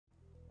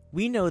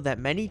We know that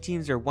many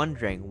teams are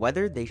wondering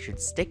whether they should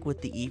stick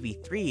with the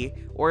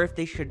EV3 or if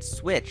they should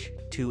switch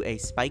to a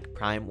Spike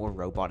Prime or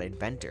Robot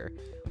Inventor.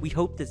 We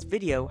hope this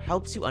video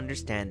helps you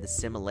understand the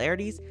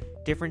similarities,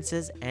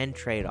 differences, and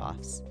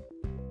trade-offs.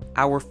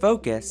 Our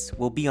focus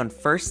will be on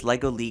first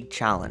LEGO League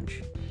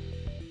Challenge.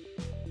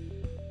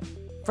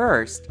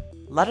 First,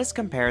 let us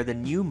compare the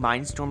new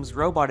Mindstorms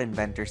Robot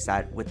Inventor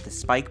set with the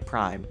Spike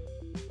Prime.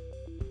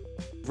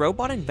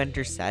 Robot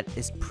Inventor set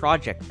is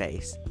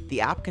project-based.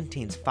 The app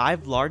contains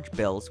 5 large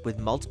builds with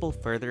multiple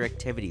further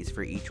activities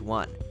for each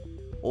one.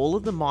 All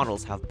of the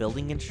models have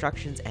building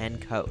instructions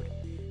and code.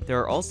 There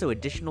are also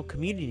additional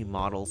community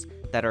models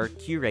that are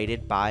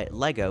curated by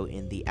LEGO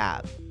in the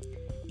app.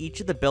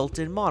 Each of the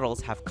built-in models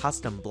have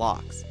custom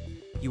blocks.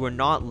 You are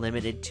not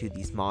limited to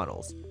these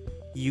models.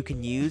 You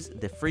can use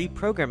the free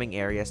programming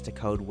areas to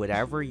code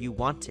whatever you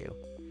want to.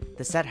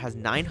 The set has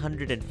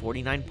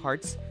 949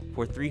 parts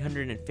for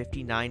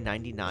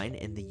 $359.99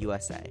 in the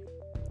USA.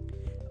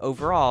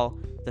 Overall,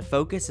 the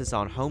focus is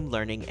on home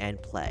learning and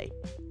play.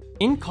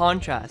 In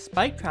contrast,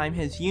 Spike Prime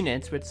has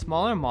units with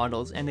smaller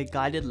models and a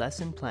guided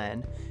lesson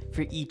plan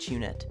for each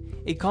unit.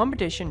 A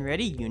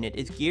competition-ready unit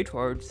is geared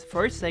towards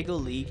first LEGO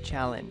League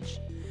Challenge,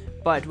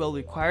 but will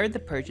require the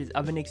purchase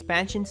of an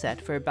expansion set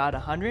for about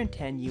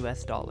 $110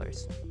 US.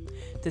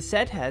 The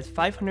set has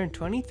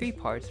 523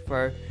 parts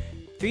for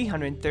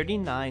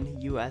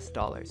 $339 US.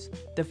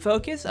 The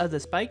focus of the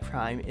Spike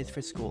Prime is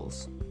for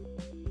schools.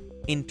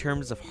 In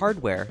terms of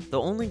hardware, the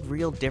only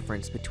real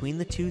difference between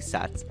the two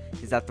sets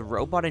is that the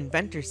Robot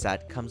Inventor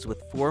set comes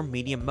with 4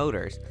 medium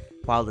motors,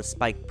 while the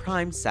Spike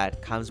Prime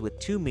set comes with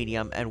 2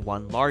 medium and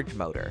 1 large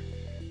motor.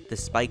 The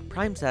Spike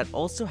Prime set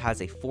also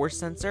has a force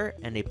sensor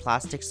and a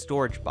plastic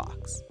storage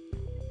box.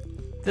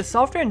 The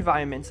software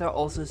environments are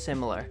also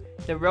similar.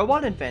 The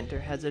Robot Inventor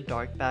has a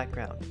dark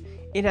background.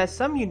 It has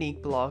some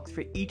unique blocks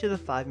for each of the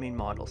 5 main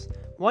models.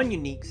 One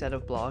unique set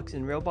of blocks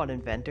in Robot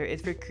Inventor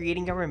is for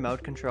creating a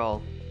remote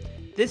control.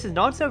 This is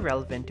not so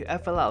relevant to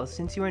FLL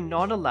since you are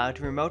not allowed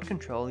to remote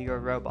control your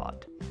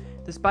robot.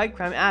 The Spike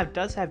Prime app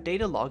does have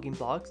data logging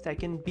blocks that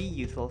can be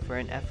useful for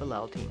an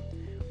FLL team.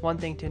 One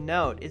thing to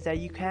note is that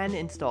you can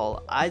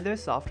install either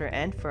software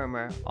and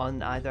firmware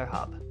on either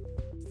hub.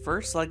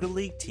 First LEGO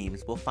League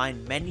teams will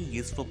find many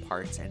useful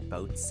parts in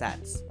both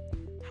sets.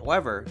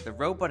 However, the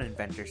Robot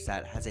Inventor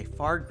set has a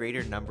far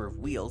greater number of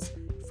wheels,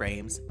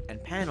 frames,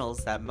 and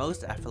panels that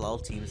most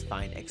FLL teams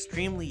find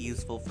extremely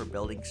useful for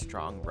building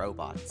strong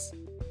robots.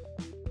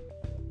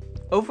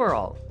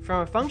 Overall,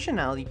 from a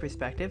functionality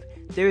perspective,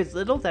 there is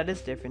little that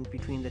is different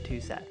between the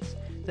two sets.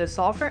 The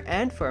software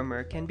and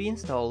firmware can be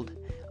installed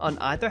on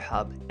either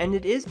hub, and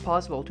it is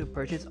possible to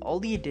purchase all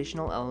the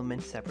additional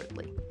elements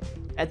separately.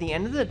 At the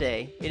end of the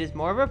day, it is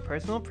more of a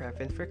personal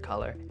preference for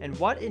color and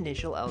what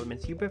initial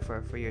elements you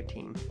prefer for your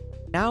team.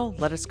 Now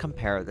let us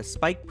compare the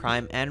Spike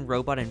Prime and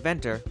Robot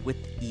Inventor with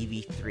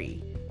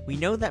EV3. We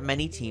know that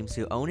many teams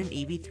who own an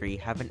EV3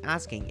 have been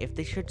asking if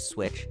they should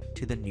switch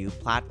to the new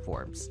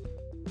platforms.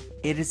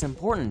 It is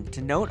important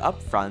to note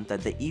up front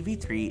that the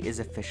EV3 is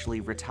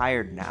officially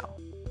retired now.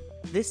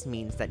 This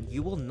means that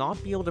you will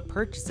not be able to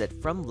purchase it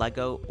from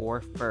LEGO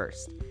or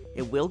First.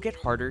 It will get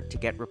harder to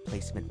get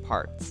replacement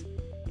parts.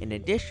 In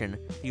addition,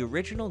 the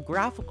original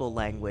graphical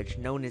language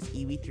known as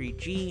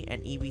EV3G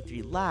and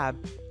EV3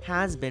 Lab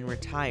has been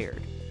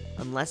retired.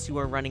 Unless you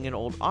are running an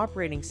old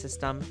operating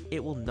system,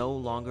 it will no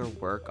longer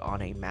work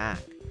on a Mac.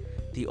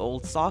 The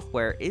old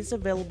software is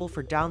available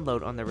for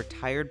download on the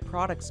retired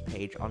products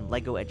page on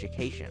LEGO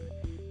Education.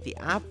 The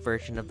app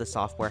version of the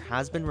software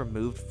has been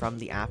removed from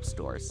the app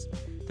stores.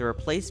 The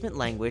replacement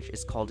language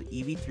is called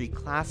EV3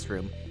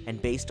 Classroom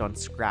and based on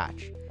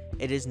Scratch.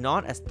 It is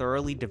not as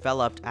thoroughly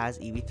developed as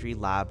EV3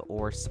 Lab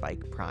or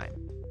Spike Prime.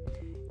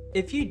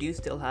 If you do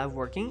still have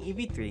working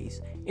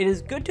EV3s, it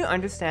is good to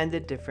understand the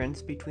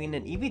difference between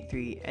an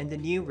EV3 and the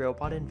new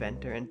Robot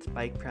Inventor and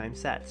Spike Prime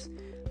sets.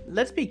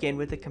 Let's begin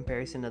with a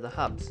comparison of the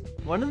hubs.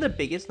 One of the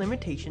biggest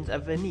limitations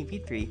of an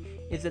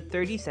EV3 is the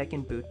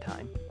 30-second boot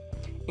time.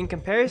 In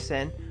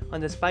comparison,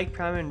 on the Spike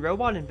Prime and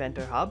Robot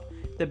Inventor hub,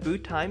 the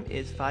boot time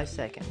is 5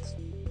 seconds.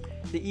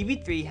 The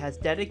EV3 has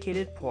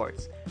dedicated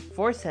ports,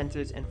 4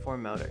 sensors and 4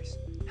 motors.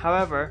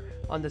 However,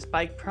 on the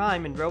Spike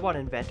Prime and Robot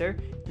Inventor,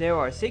 there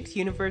are 6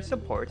 universal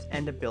ports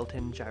and a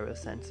built-in gyro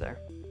sensor.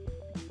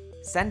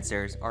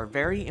 Sensors are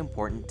very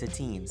important to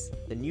teams.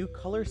 The new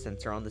color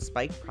sensor on the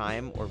Spike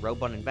Prime or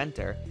Robot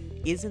Inventor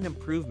is an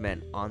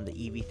improvement on the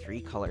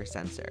EV3 color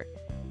sensor.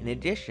 In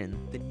addition,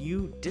 the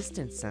new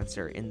distance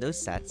sensor in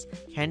those sets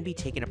can be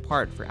taken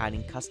apart for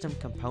adding custom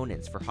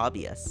components for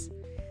hobbyists.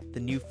 The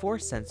new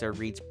force sensor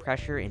reads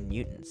pressure in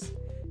newtons.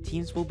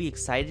 Teams will be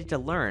excited to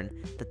learn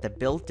that the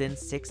built-in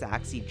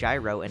 6-axis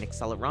gyro and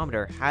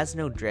accelerometer has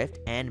no drift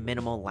and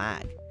minimal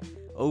lag.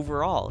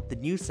 Overall, the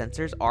new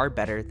sensors are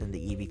better than the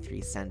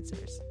EV3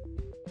 sensors.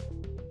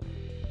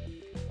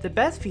 The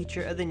best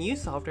feature of the new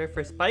software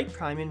for Spike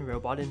Prime and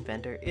Robot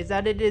Inventor is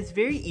that it is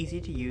very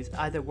easy to use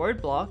either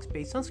word blocks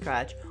based on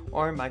Scratch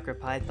or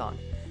MicroPython.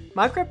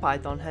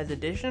 MicroPython has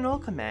additional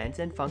commands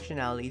and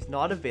functionalities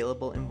not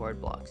available in word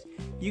blocks.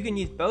 You can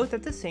use both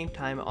at the same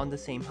time on the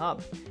same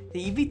hub.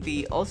 The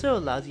EV3 also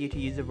allows you to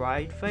use a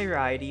wide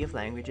variety of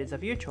languages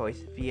of your choice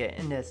via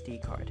an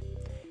SD card.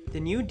 The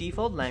new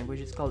default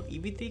language is called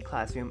EV3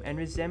 Classroom and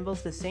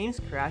resembles the same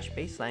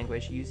Scratch-based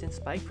language used in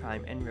Spike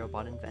Prime and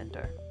Robot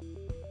Inventor.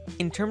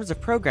 In terms of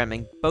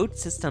programming, both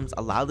systems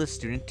allow the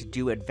student to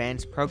do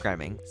advanced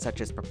programming,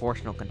 such as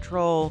proportional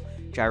control,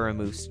 gyro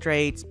move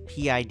straights,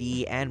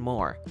 PID, and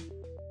more.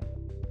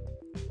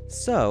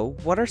 So,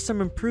 what are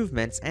some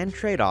improvements and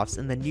trade-offs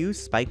in the new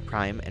Spike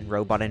Prime and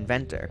Robot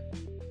Inventor?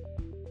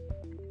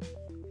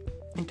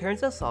 In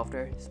terms of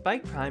software,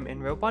 Spike Prime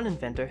and Robot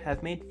Inventor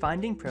have made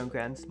finding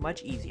programs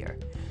much easier.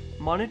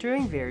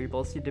 Monitoring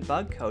variables to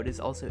debug code is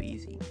also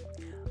easy.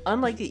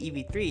 Unlike the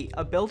EV3,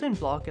 a built-in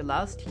block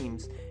allows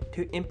teams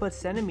to input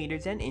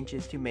centimeters and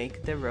inches to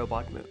make the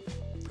robot move.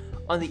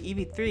 On the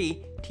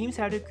EV3, teams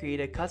have to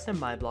create a custom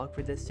MyBlock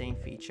for this same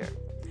feature.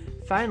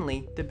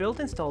 Finally, the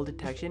built-in stall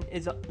detection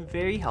is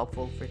very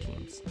helpful for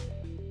teams.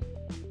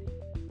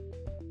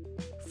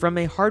 From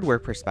a hardware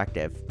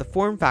perspective, the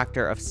form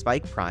factor of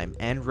Spike Prime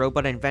and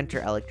Robot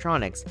Inventor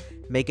electronics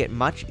make it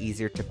much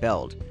easier to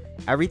build.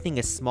 Everything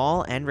is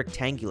small and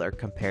rectangular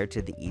compared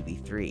to the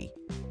EV3.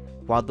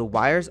 While the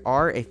wires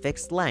are a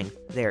fixed length,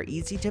 they are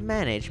easy to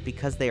manage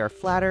because they are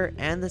flatter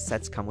and the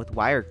sets come with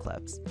wire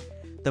clips.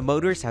 The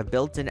motors have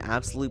built-in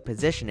absolute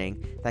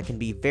positioning that can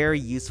be very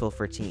useful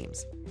for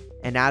teams.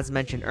 And as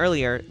mentioned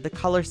earlier, the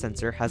color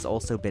sensor has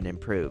also been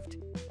improved.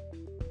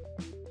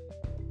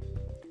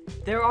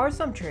 There are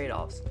some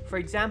trade-offs. For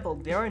example,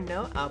 there are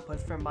no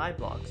outputs for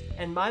MyBlocks,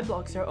 and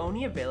MyBlocks are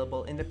only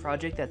available in the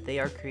project that they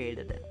are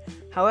created in.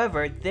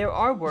 However, there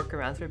are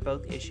workarounds for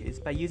both issues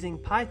by using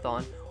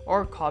Python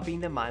or copying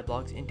the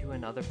MyBlocks into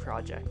another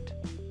project.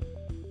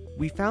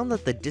 We found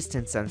that the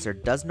distance sensor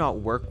does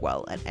not work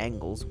well at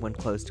angles when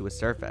close to a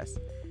surface.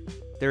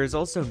 There is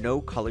also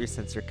no color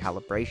sensor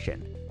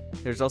calibration.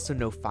 There's also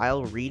no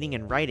file reading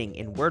and writing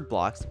in word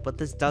blocks, but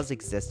this does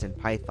exist in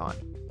Python.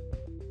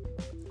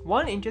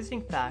 One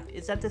interesting fact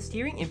is that the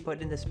steering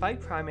input in the Spike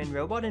Prime and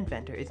Robot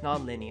Inventor is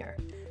not linear.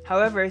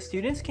 However,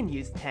 students can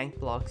use tanked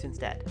blocks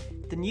instead.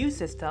 The new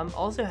system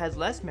also has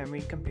less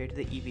memory compared to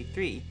the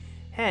EV3,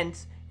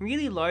 hence,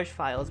 really large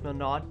files will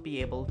not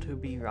be able to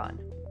be run.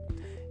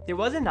 There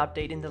was an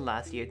update in the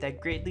last year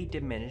that greatly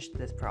diminished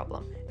this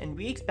problem, and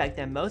we expect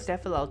that most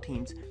FLL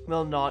teams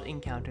will not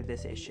encounter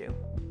this issue.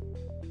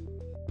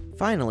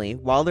 Finally,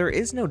 while there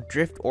is no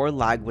drift or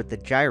lag with the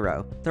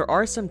gyro, there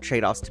are some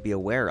trade-offs to be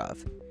aware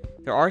of.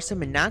 There are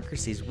some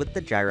inaccuracies with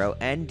the gyro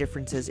and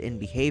differences in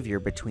behavior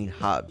between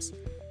hubs.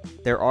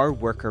 There are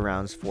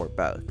workarounds for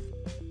both.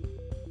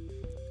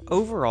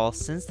 Overall,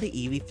 since the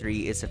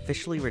EV3 is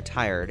officially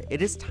retired,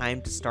 it is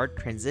time to start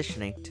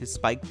transitioning to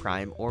Spike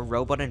Prime or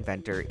Robot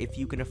Inventor if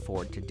you can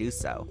afford to do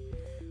so.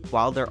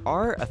 While there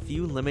are a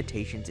few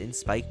limitations in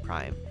Spike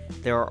Prime,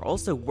 there are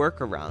also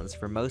workarounds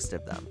for most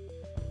of them.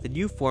 The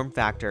new form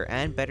factor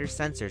and better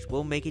sensors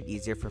will make it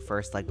easier for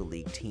first LEGO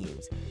League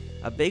teams.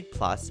 A big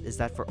plus is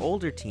that for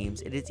older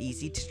teams, it is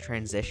easy to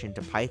transition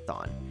to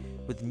Python.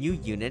 With new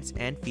units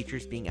and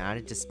features being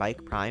added to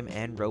Spike Prime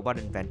and Robot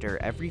Inventor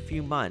every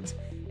few months,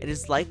 it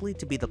is likely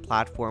to be the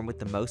platform with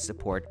the most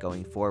support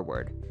going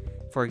forward.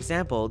 For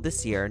example,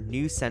 this year,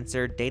 new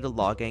sensor, data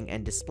logging,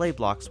 and display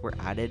blocks were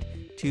added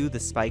to the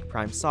Spike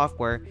Prime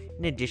software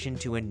in addition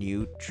to a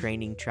new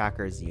training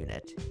trackers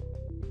unit.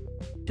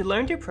 To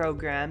learn to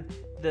program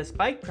the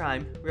Spike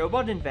Prime,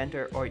 Robot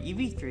Inventor, or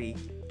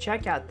EV3,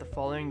 check out the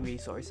following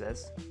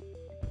resources.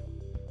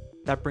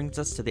 That brings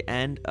us to the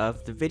end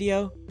of the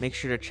video. Make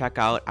sure to check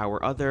out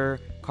our other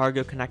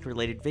Cargo Connect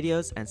related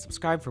videos and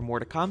subscribe for more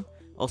to come.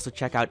 Also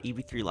check out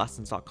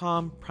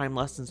ev3lessons.com,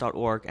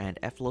 primelessons.org, and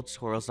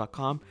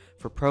fltutorials.com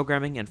for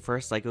programming and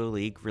first LEGO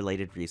League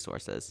related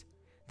resources.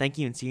 Thank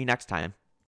you and see you next time.